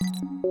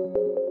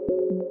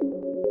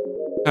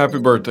Happy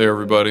birthday,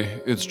 everybody.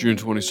 It's June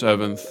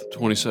 27th,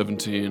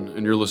 2017,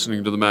 and you're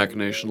listening to the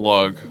Machination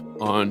Log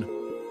on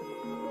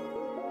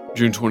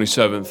June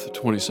 27th,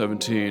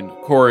 2017.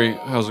 Corey,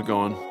 how's it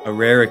going? A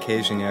rare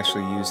occasion you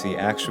actually use the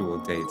actual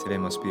date. Today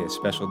must be a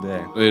special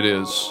day. It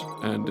is,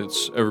 and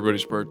it's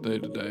everybody's birthday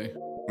today.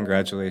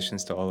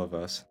 Congratulations to all of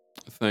us.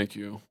 Thank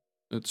you.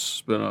 It's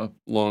been a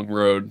long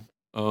road.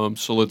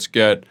 So let's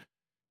get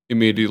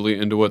immediately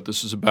into what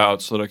this is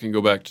about so that I can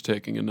go back to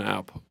taking a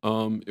nap.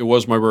 It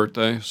was my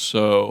birthday,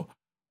 so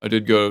I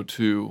did go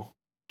to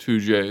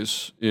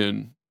 2J's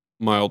in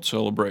mild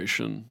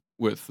celebration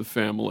with the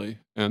family,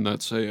 and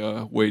that's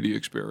a weighty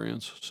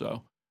experience.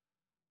 So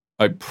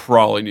I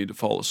probably need to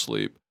fall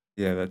asleep.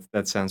 Yeah,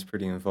 that sounds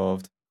pretty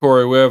involved.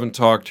 Corey, we haven't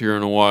talked here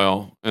in a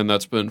while, and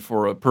that's been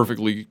for a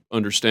perfectly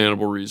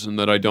understandable reason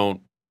that I don't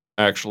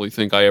actually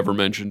think I ever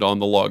mentioned on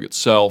the log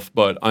itself,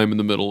 but I'm in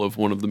the middle of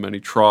one of the many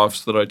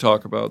troughs that I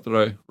talk about that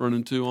I run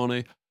into on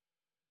a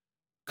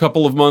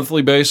couple of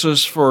monthly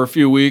basis for a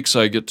few weeks.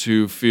 I get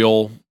to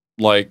feel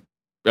like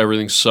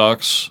everything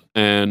sucks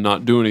and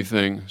not do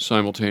anything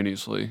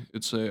simultaneously.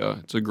 It's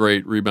a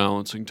great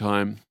rebalancing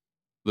time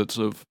that's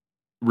of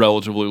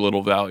relatively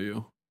little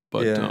value.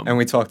 But Yeah, and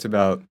we talked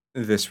about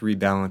this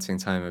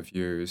rebalancing time of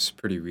yours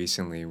pretty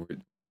recently.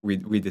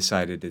 We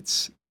decided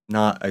it's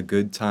not a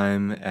good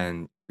time,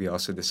 and we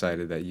also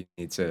decided that you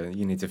need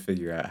to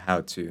figure out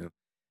how to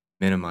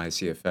minimize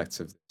the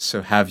effects of this.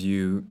 So have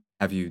you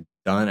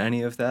done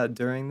any of that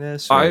during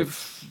this, or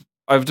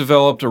I've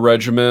developed a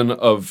regimen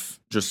of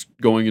just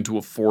going into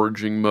a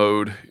foraging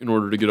mode in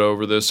order to get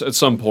over this. At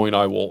some point,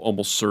 I will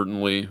almost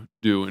certainly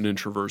do an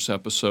introverse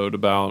episode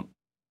about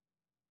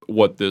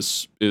what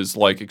this is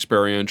like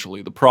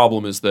experientially. The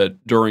problem is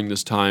that during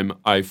this time,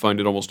 I find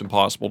it almost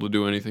impossible to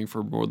do anything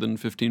for more than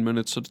 15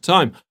 minutes at a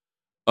time.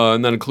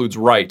 And that includes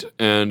write.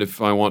 And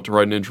if I want to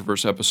write an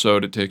introverse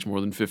episode, it takes more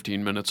than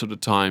 15 minutes at a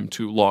time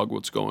to log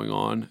what's going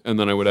on. And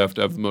then I would have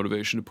to have the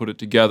motivation to put it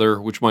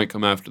together, which might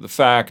come after the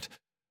fact.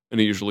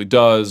 And it usually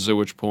does, at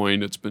which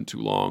point it's been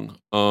too long.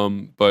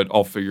 But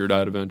I'll figure it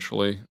out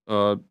eventually.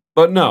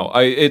 But no,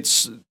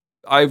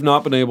 I've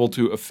not been able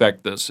to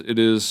affect this. It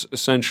is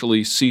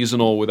essentially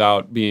seasonal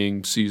without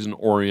being season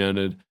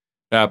oriented.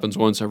 It happens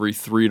once every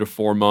 3 to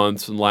 4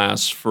 months and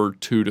lasts for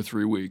 2 to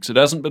 3 weeks. It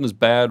hasn't been as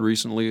bad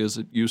recently as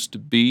it used to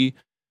be,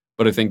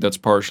 but I think that's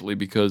partially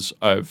because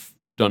I've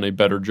done a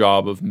better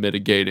job of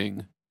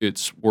mitigating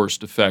its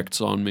worst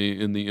effects on me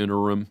in the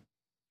interim.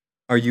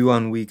 are you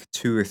on week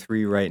 2 or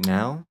 3 right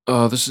now?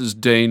 This is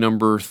day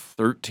number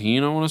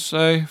 13, I want to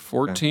say. Okay.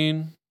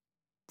 14?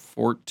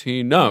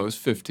 14? No, it's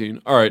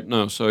 15. All right,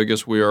 no, so I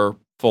guess we are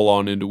full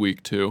on into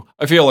week 2.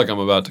 I feel like I'm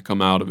about to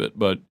come out of it,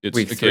 but it's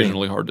Week 3.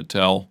 occasionally hard to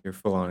tell. You're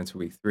full on into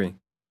week 3.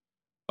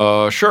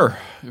 Sure,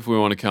 if we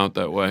want to count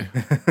that way.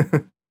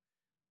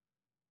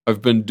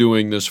 I've been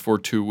doing this for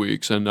 2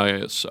 weeks, and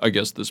I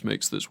guess this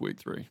makes this week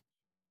 3.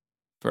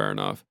 Fair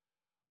enough.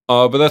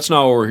 But that's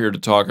not what we're here to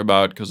talk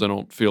about because I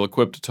don't feel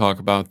equipped to talk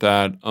about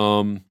that.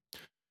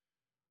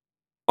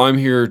 I'm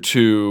here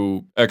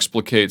to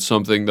explicate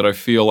something that I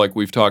feel like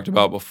we've talked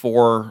about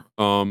before,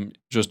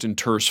 just in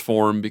terse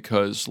form,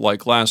 because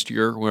like last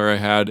year, where I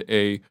had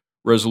a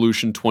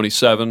Resolution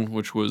 27,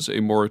 which was a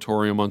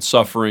moratorium on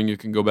suffering, you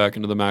can go back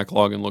into the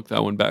Maclog and look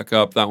that one back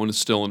up. That one is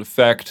still in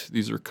effect.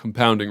 These are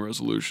compounding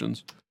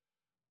resolutions.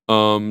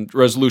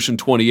 Resolution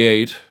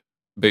 28,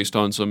 based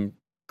on some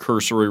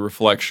cursory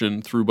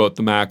reflection through both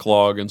the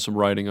Maclog and some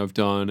writing I've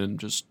done and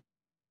just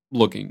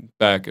looking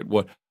back at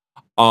what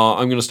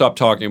I'm going to stop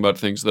talking about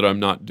things that I'm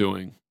not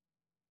doing,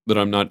 that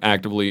I'm not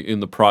actively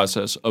in the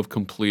process of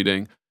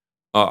completing.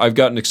 I've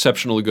gotten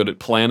exceptionally good at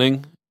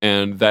planning,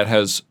 and that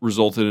has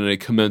resulted in a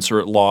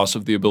commensurate loss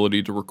of the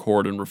ability to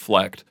record and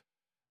reflect.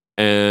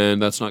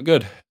 And that's not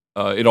good.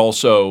 It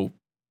also,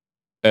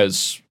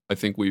 as I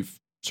think we've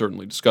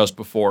certainly discussed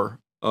before,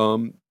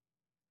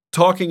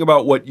 talking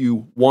about what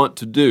you want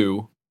to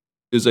do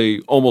is a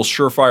almost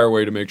surefire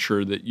way to make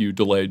sure that you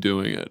delay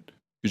doing it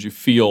because you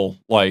feel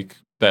like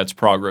that's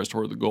progress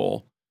toward the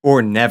goal.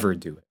 Or never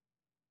do it.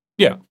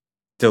 Yeah.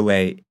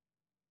 Delay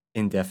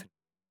indefinitely.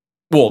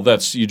 Well,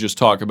 that's you just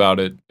talk about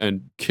it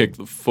and kick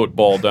the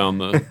football down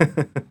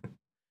the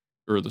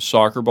or the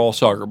soccer ball.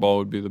 Soccer ball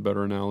would be the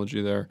better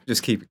analogy there.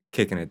 Just keep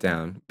kicking it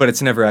down. But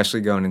it's never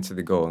actually going into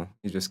the goal.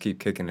 You just keep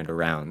kicking it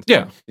around.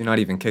 Yeah. You're not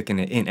even kicking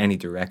it in any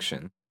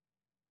direction.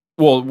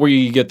 Well,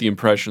 we get the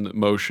impression that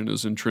motion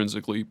is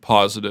intrinsically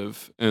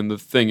positive, and the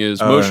thing is,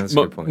 that's a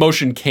good point.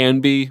 motion can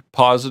be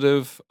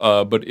positive,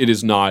 but it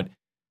is not.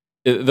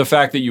 The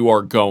fact that you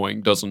are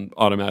going doesn't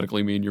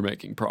automatically mean you're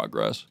making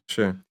progress.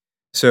 Sure.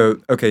 So,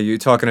 okay, you're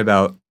talking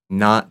about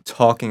not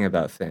talking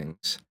about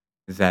things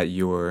that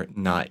you're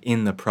not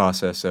in the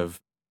process of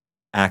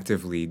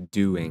actively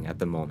doing at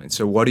the moment.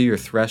 So, what are your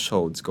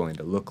thresholds going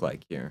to look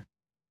like here?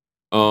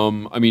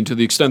 I mean, to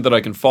the extent that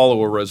I can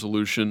follow a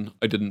resolution,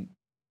 I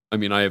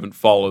haven't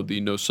followed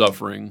the no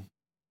suffering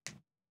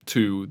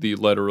to the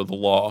letter of the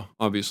law.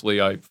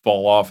 Obviously, I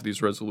fall off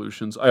these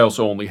resolutions. I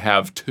also only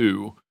have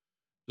 2,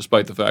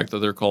 despite the fact that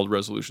they're called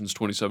resolutions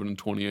 27 and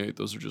 28.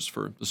 Those are just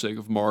for the sake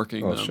of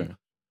marking Oh, them. sure.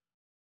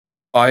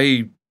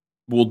 I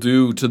will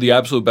do, to the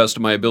absolute best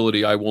of my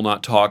ability, I will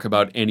not talk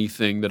about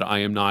anything that I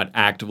am not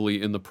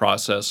actively in the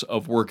process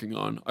of working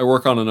on. I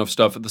work on enough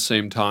stuff at the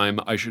same time.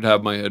 I should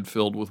have my head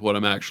filled with what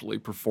I'm actually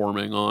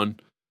performing on.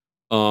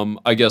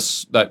 I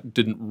guess that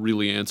didn't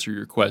really answer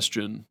your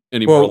question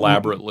any more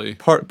elaborately.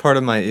 Part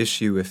of my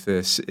issue with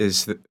this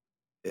is that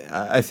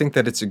I think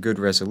that it's a good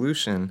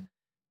resolution,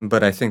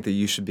 but I think that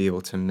you should be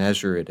able to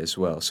measure it as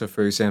well. So,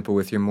 for example,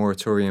 with your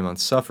moratorium on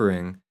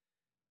suffering,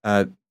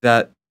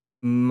 that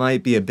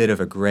might be a bit of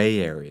a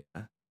gray area.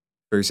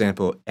 For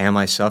example, am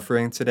I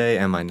suffering today?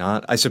 Am I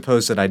not? I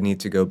suppose that I'd need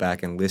to go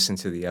back and listen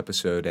to the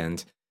episode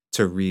and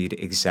to read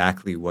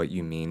exactly what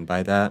you mean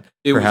by that.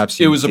 Perhaps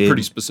It you was a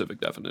pretty did. specific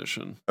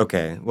definition.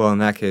 Okay, well, in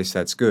that case,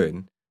 that's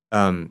good.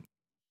 Um,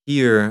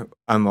 Here,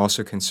 I'm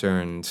also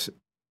concerned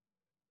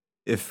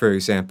if, for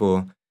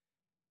example,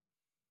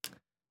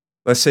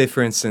 let's say,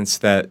 for instance,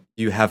 that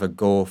you have a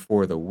goal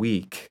for the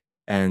week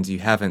and you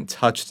haven't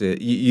touched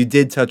it. You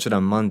did touch it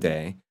on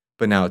Monday,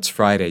 but now it's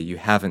Friday. You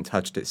haven't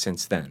touched it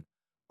since then.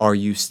 Are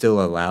you still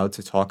allowed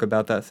to talk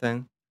about that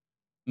thing?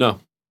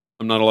 No,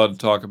 I'm not allowed to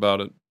talk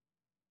about it.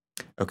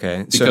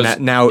 Okay, so Because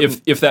now,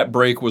 if that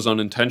break was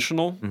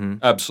unintentional, Mhm.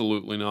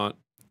 absolutely not.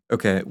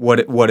 Okay,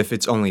 what if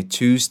it's only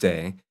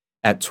Tuesday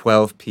at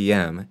 12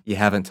 p.m.? You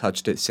haven't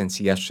touched it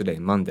since yesterday,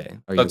 Monday.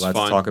 Are you That's allowed to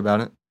fine. talk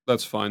about it?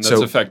 That's fine. That's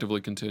So-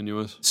 effectively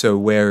continuous. So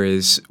where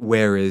is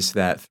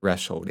that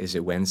threshold? Is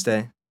it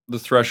Wednesday? The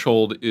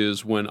threshold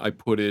is when I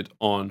put it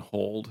on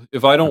hold.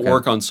 If I don't Okay.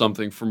 work on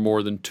something for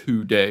more than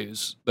 2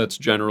 days, that's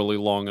generally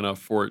long enough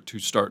for it to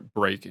start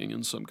breaking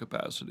in some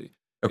capacity.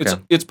 Okay.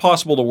 It's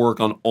possible to work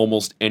on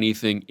almost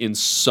anything in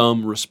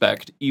some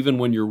respect, even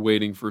when you're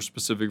waiting for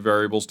specific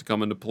variables to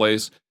come into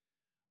place.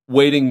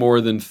 Waiting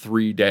more than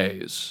 3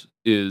 days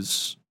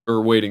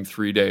or waiting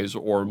 3 days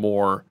or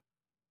more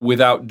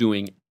without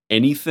doing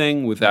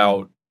anything,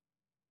 without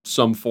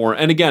some form.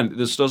 And again,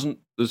 this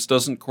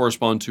doesn't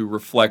correspond to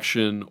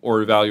reflection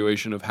or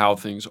evaluation of how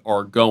things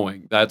are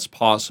going. That's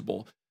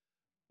possible.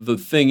 The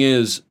thing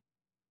is,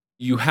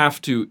 you have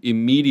to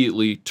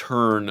immediately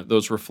turn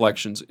those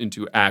reflections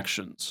into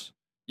actions.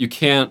 You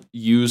can't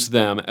use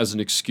them as an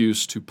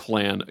excuse to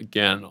plan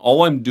again.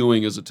 All I'm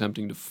doing is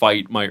attempting to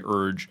fight my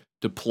urge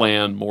to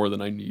plan more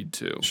than I need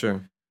to.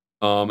 Sure.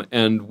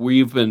 And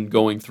we've been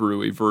going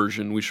through a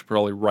version we should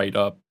probably write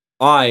up.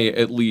 I,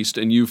 at least,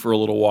 and you for a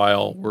little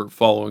while, were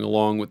following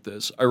along with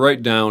this. I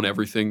write down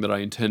everything that I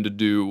intend to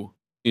do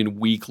in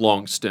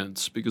week-long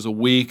stints, because a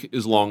week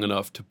is long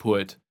enough to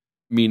put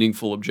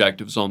meaningful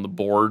objectives on the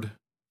board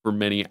for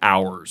many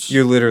hours.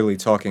 You're literally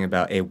talking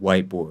about a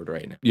whiteboard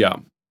right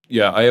now.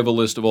 Yeah, I have a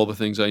list of all the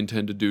things I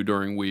intend to do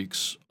during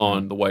weeks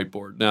on the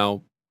whiteboard.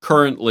 Now,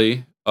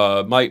 currently,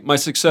 my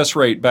success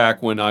rate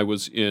back when I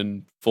was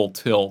in full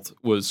tilt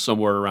was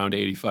somewhere around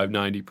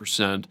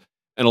 85-90%,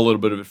 and a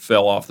little bit of it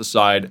fell off the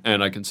side,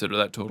 and I consider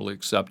that totally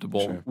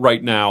acceptable. Sure.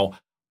 Right now,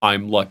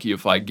 I'm lucky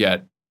if I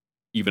get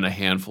even a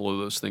handful of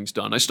those things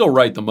done. I still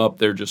write them up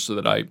there just so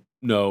that I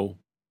know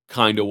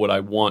kind of what I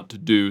want to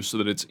do, so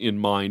that it's in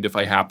mind if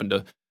I happen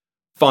to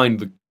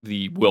find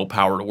the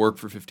willpower to work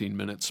for 15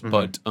 minutes.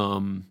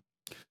 Mhm.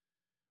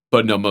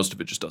 But no, most of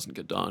it just doesn't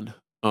get done.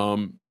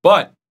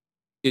 But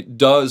it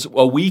does.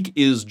 A week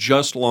is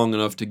just long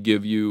enough to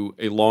give you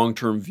a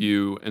long-term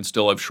view and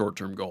still have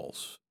short-term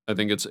goals. I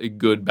think it's a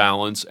good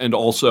balance, and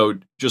also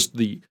just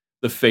the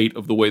fate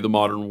of the way the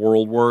modern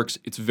world works.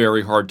 It's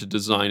very hard to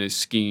design a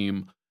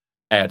scheme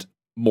at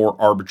more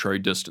arbitrary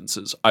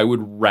distances. I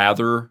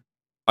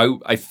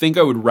think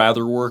I would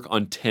rather work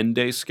on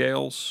 10-day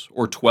scales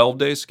or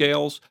 12-day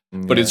scales,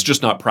 but it's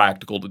just not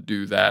practical to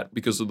do that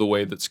because of the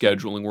way that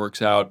scheduling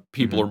works out.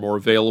 People Mhm. are more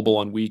available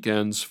on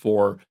weekends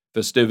for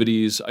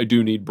festivities. I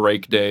do need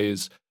break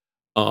days.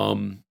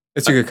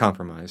 It's a good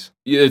compromise.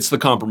 It's the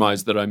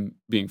compromise that I'm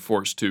being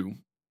forced to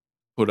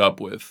put up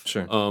with.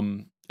 Sure.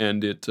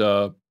 And it,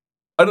 I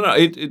don't know,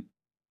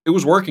 it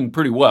was working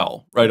pretty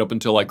well right up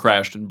until I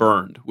crashed and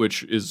burned,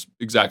 which is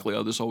exactly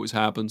how this always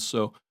happens.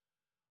 So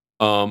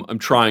I'm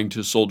trying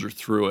to soldier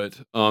through it.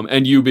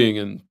 And you being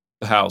in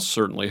the house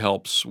certainly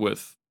helps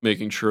with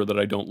making sure that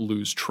I don't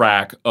lose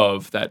track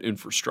of that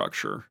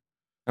infrastructure.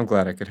 I'm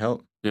glad I could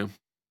help.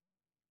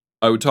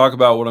 I would talk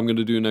about what I'm going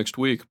to do next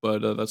week, but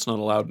that's not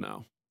allowed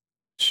now.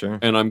 Sure.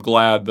 And I'm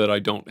glad that I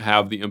don't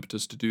have the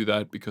impetus to do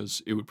that,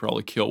 because it would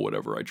probably kill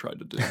whatever I tried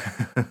to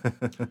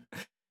do.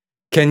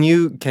 Can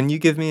you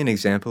give me an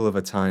example of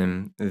a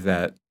time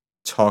that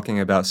talking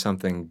about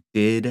something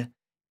did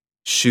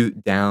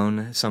shoot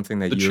down something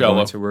that The you were going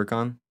cello. to work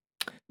on?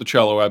 The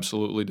cello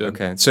absolutely did.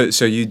 Okay.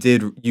 So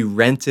you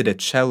rented a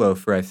cello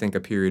for, I think,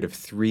 a period of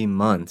 3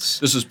 months.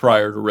 This is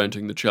prior to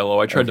renting the cello.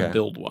 I tried to Okay.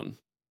 build one.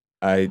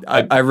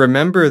 I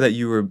remember that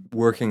you were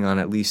working on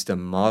at least a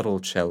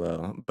model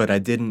cello, but I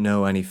didn't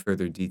know any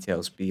further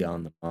details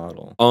beyond the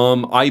model.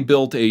 I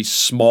built a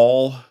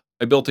small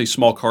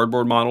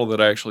cardboard model that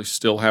I actually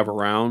still have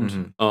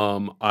around.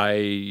 Mhm.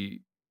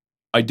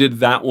 I did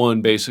that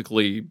one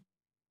basically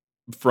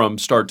from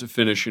start to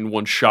finish in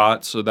one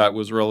shot, so that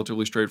was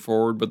relatively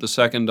straightforward. But the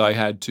second I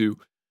had to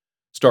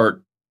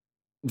start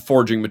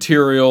forging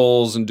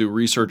materials and do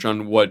research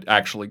on what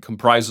actually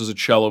comprises a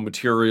cello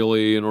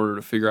materially in order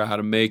to figure out how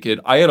to make it.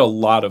 I had a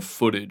lot of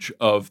footage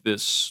of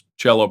this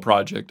cello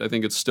project. I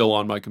think it's still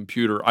on my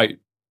computer.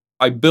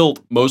 I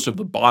built most of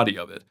the body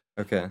of it.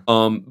 Okay.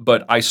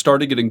 But I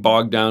started getting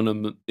bogged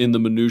down in the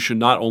minutia,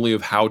 not only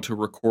of how to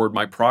record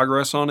my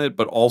progress on it,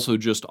 but also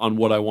just on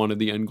what I wanted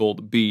the end goal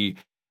to be.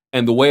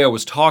 And the way I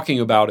was talking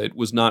about it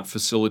was not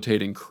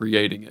facilitating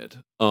creating it.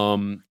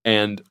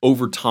 And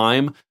over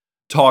time,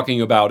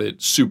 talking about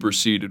it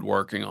superseded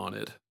working on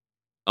it.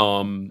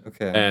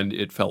 Okay. And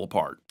it fell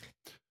apart.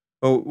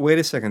 Oh, wait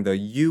a second though.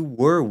 You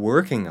were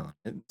working on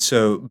it.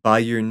 So by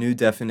your new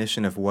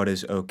definition of what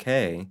is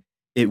okay,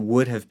 it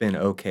would have been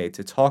okay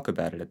to talk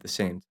about it at the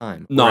same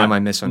time. Or am I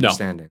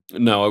misunderstanding?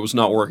 No, I was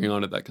not working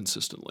on it that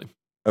consistently.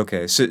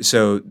 Okay,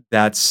 so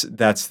that's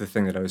the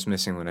thing that I was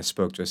missing when I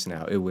spoke just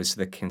now. It was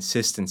the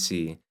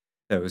consistency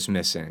that was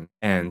missing.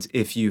 And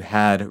if you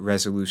had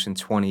Resolution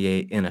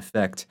 28 in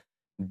effect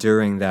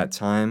during that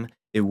time,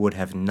 it would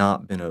have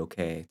not been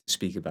okay to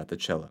speak about the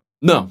cello.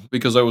 No,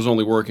 because I was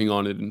only working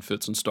on it in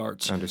fits and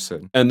starts.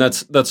 Understood. And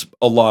that's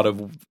a lot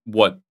of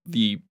what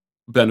the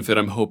benefit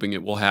I'm hoping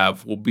it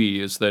will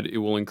be, is that it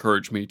will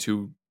encourage me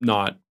to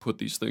not put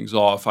these things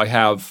off. I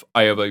have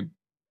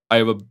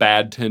a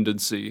bad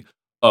tendency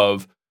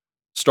of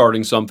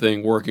starting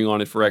something, working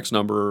on it for X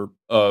number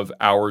of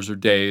hours or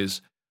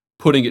days,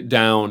 putting it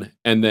down,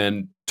 and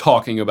then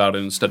talking about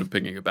it instead of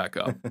picking it back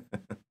up.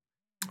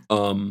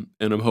 And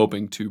I'm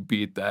hoping to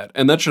beat that.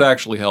 And that should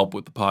actually help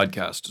with the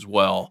podcast as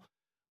well.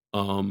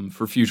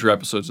 For future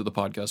episodes of the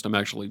podcast, I'm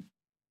actually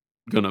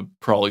going to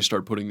probably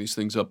start putting these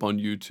things up on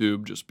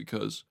YouTube, just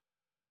because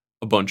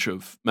a bunch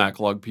of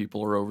Maclog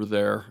people are over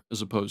there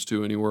as opposed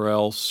to anywhere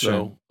else. Sure.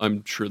 So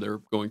I'm sure they're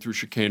going through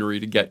chicanery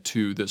to get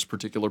to this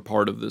particular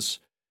part of this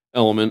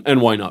element. And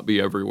why not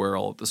be everywhere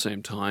all at the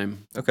same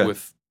time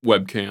with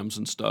webcams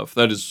and stuff?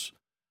 That is,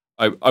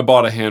 I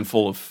bought a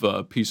handful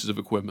of pieces of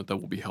equipment that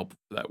will be helpful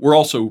for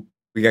that.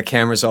 We got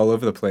cameras all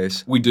over the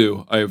place. We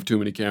do. I have too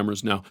many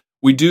cameras now.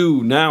 We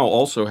do now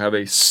also have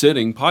a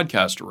sitting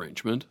podcast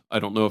arrangement. I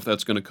don't know if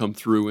that's going to come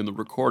through in the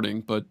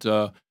recording, but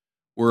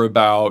we're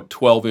about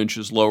 12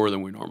 inches lower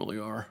than we normally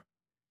are.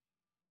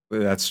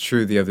 Well, that's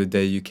true. The other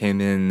day you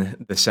came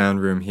in the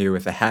sound room here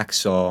with a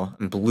hacksaw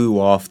and blew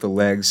off the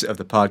legs of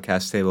the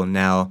podcast table.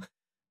 Now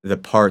the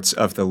parts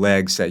of the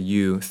legs that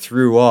you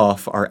threw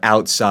off are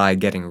outside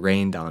getting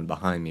rained on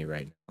behind me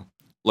right now.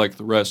 Like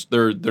the rest,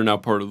 they're now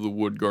part of the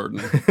wood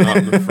garden out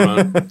in the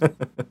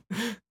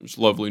front. There's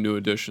lovely new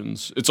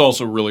additions. It's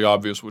also really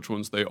obvious which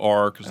ones they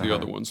are, because the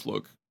other ones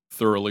look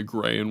thoroughly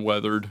gray and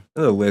weathered.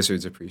 The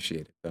lizards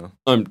appreciate it,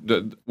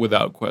 though.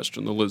 Without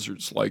question, the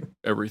lizards like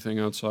everything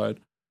outside.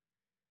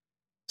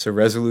 So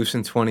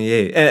Resolution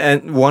 28.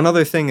 And one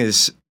other thing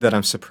is that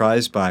I'm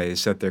surprised by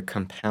is that they're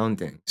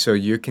compounding. So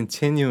you're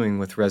continuing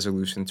with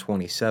Resolution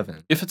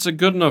 27. If it's a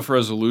good enough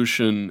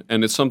resolution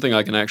and it's something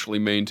I can actually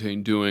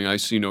maintain doing, I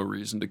see no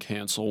reason to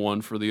cancel one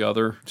for the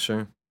other.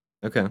 Sure.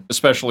 Okay.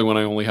 Especially when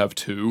I only have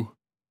two.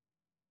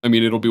 I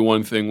mean, it'll be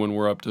one thing when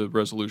we're up to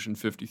Resolution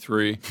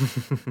 53,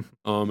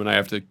 and I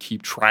have to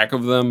keep track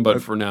of them,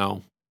 but for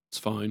now, it's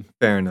fine.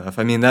 Fair enough.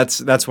 I mean,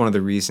 that's one of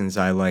the reasons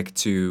I like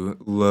to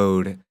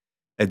load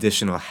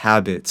additional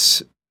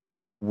habits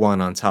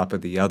one on top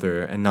of the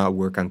other and not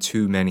work on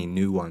too many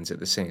new ones at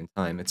the same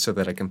time. It's so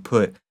that I can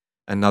put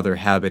another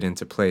habit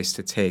into place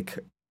to take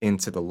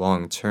into the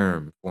long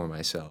term for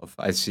myself.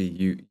 I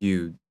see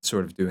you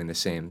sort of doing the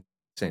same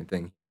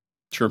thing.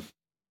 Sure.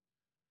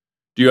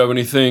 Do you have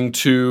anything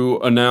to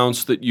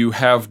announce that you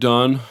have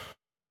done?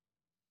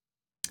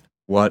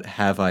 What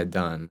have I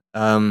done?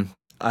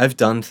 I've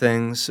done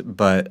things,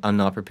 but I'm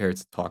not prepared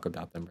to talk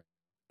about them.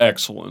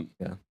 Excellent.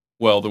 Yeah.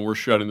 Well, then we're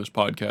shutting this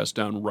podcast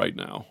down right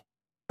now.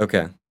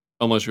 Okay.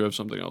 Unless you have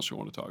something else you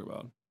want to talk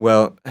about.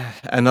 Well,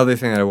 another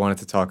thing that I wanted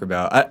to talk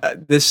about,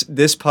 this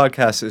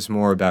podcast is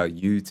more about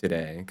you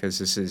today, because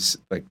this is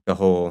like the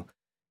whole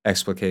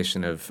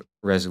explication of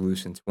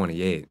Resolution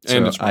 28.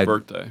 And it's my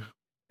birthday.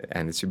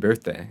 And it's your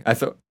birthday. I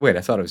thought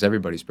it was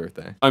everybody's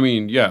birthday. I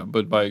mean, yeah,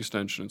 but by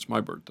extension, it's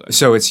my birthday.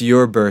 So it's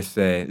your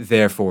birthday,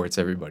 therefore it's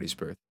everybody's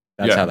birthday.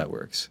 That's how that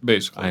works.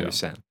 Basically, I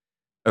understand.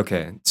 Yeah.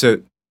 Okay,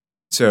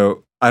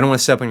 so I don't want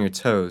to step on your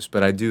toes,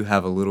 but I do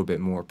have a little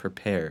bit more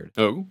prepared.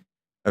 Oh?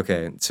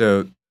 Okay,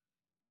 so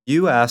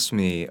you asked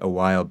me a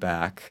while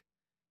back,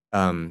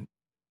 you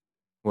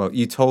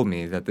told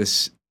me that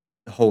this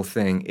whole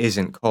thing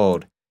isn't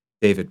called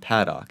David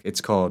Paddock.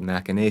 It's called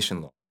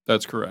Machination Law.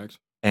 That's correct.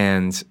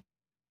 And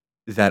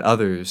that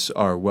others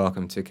are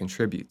welcome to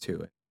contribute to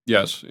it.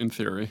 Yes, in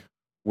theory.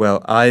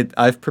 Well,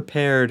 I've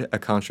prepared a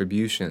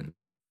contribution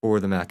for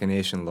the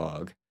Machination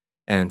Log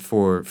and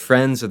for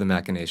friends of the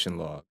Machination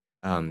Log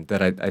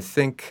that I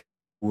think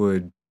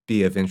would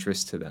be of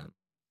interest to them.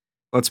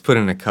 Let's put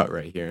in a cut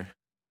right here,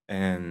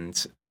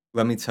 and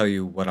let me tell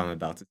you what I'm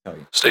about to tell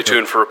you. Stay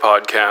tuned for a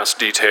podcast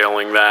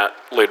detailing that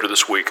later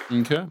this week.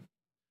 Okay.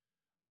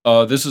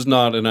 This is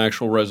not an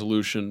actual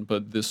resolution,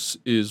 but this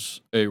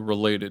is a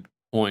related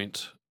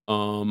point.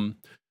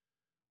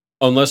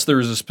 Unless there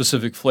is a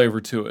specific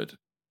flavor to it,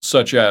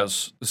 such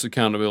as this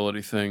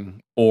accountability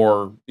thing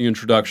or the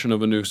introduction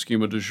of a new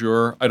schema du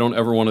jour, I don't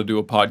ever want to do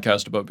a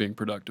podcast about being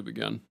productive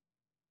again.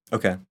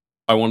 Okay.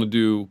 I want to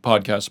do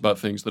podcasts about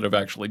things that I've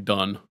actually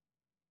done.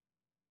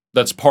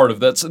 That's part of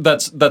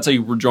that's a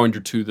rejoinder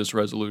to this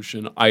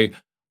resolution. I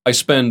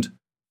spend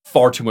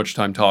far too much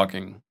time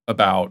talking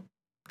about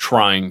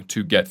trying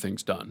to get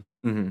things done.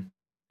 Mm-hmm.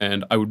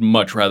 And I would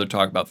much rather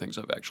talk about things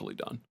I've actually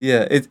done.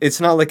 Yeah,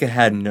 it's not like it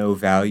had no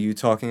value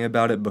talking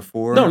about it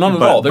before. No, not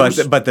at all.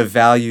 But the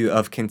value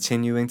of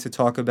continuing to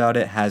talk about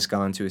it has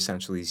gone to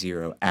essentially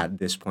zero at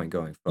this point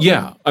going forward.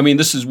 Yeah, I mean,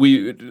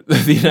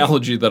 the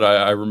analogy that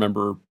I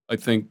remember. I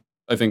think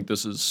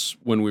this is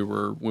when we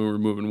were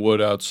moving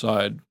wood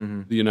outside.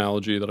 Mm-hmm. The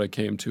analogy that I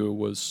came to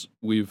was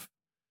we've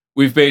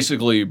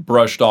basically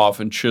brushed off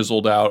and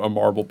chiseled out a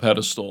marble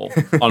pedestal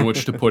on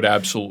which to put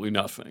absolutely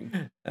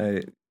nothing.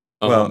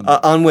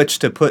 On which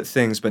to put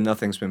things, but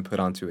nothing's been put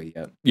onto it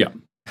yet. Yeah.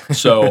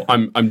 So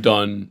I'm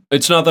done.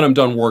 It's not that I'm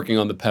done working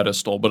on the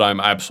pedestal, but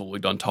I'm absolutely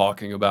done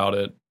talking about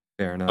it.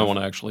 Fair enough. I want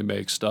to actually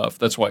make stuff.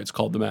 That's why it's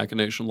called the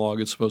Machination Log.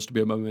 It's supposed to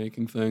be about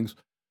making things.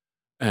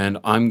 And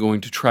I'm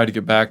going to try to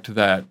get back to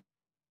that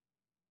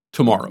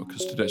tomorrow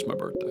because today's my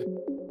birthday.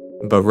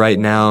 But right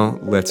now,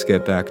 let's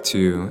get back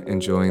to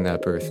enjoying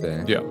that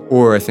birthday. Yeah.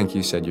 Or I think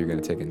you said you're going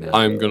to take a nap.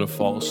 I'm going to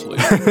fall asleep.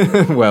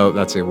 Well,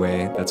 that's a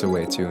way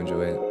to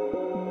enjoy it.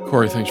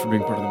 Corey, thanks for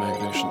being part of the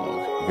Machination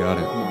Log. You got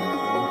it.